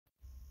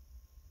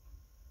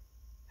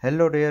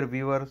Hello dear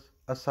viewers,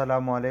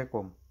 Assalamu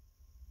alaikum.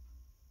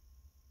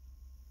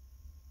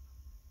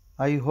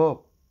 I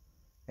hope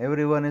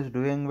everyone is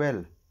doing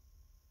well.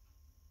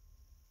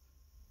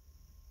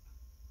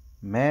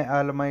 May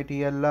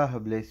Almighty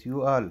Allah bless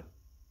you all.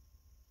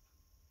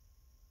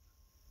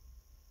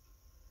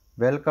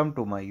 Welcome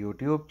to my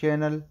YouTube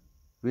channel,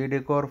 We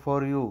Decor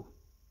for You.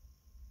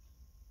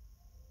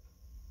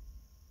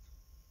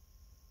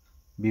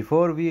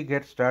 Before we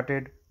get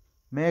started,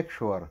 make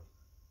sure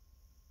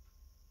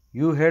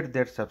you hit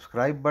that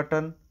subscribe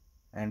button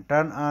and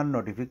turn on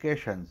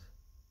notifications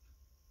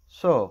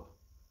so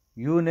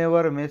you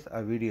never miss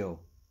a video.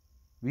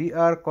 We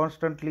are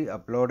constantly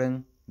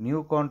uploading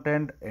new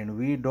content and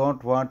we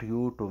don't want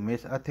you to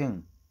miss a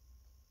thing.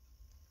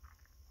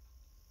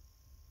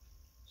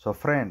 So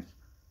friends,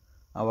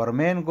 our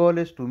main goal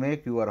is to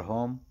make your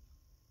home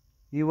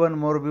even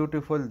more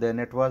beautiful than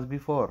it was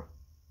before.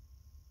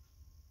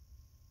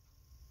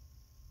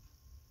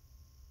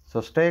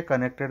 So stay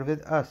connected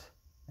with us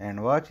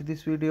and watch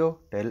this video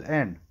till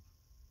end.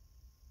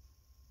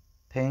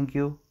 Thank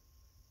you.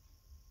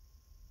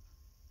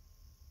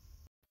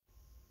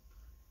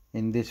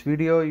 In this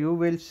video you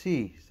will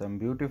see some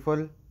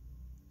beautiful,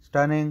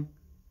 stunning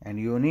and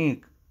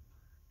unique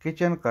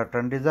kitchen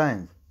curtain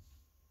designs.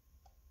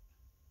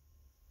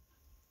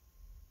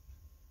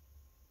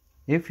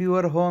 If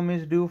your home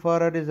is due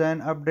for a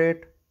design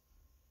update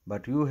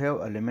but you have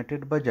a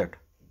limited budget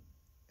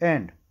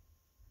and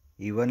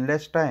even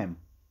less time,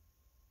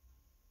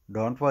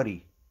 don't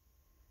worry,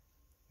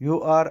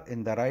 you are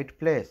in the right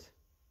place.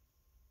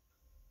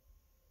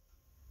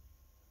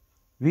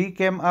 We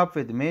came up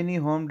with many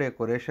home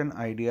decoration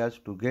ideas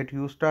to get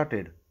you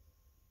started.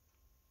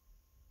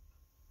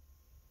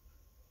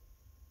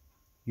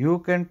 You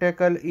can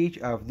tackle each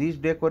of these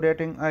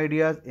decorating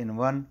ideas in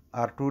 1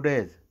 or 2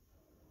 days.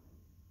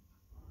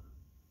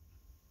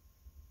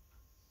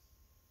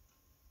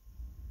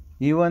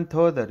 Even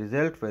though the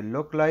result will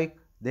look like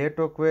they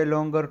took way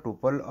longer to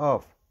pull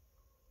off.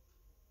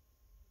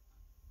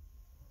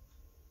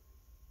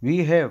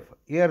 We have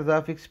years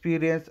of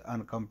experience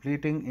on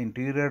completing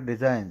interior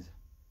designs.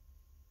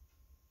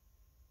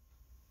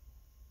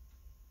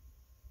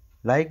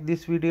 Like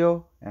this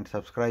video and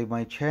subscribe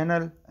my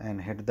channel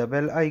and hit the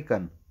bell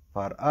icon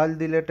for all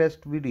the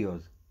latest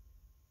videos.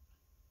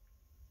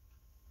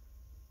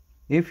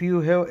 If you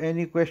have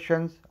any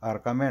questions or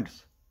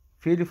comments,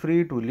 feel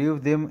free to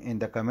leave them in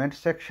the comment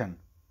section.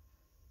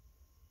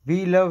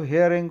 We love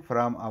hearing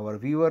from our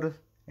viewers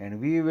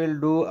and we will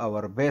do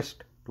our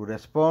best to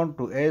respond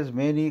to as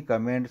many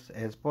comments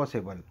as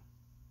possible.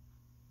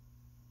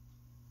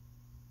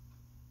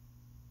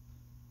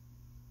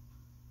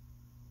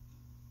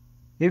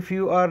 If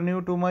you are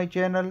new to my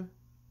channel,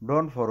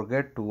 don't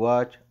forget to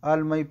watch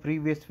all my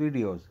previous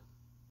videos.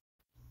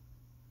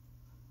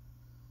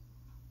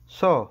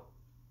 So,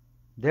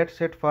 that's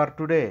it for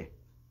today.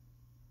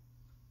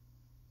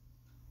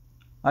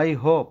 I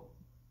hope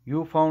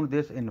you found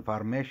this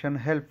information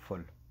helpful.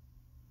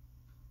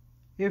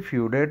 If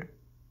you did,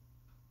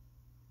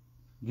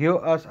 give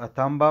us a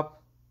thumb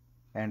up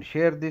and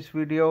share this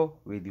video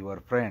with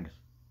your friends.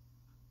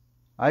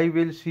 I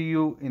will see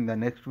you in the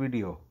next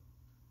video.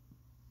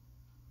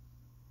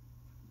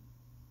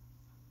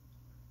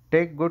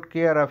 Take good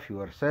care of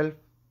yourself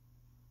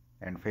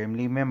and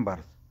family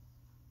members.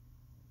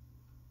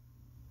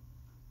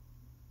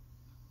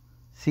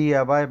 See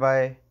ya, bye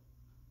bye.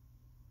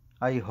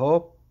 I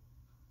hope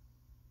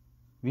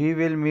we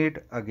will meet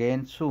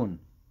again soon.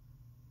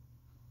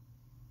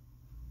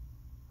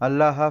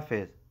 Allah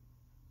Hafiz.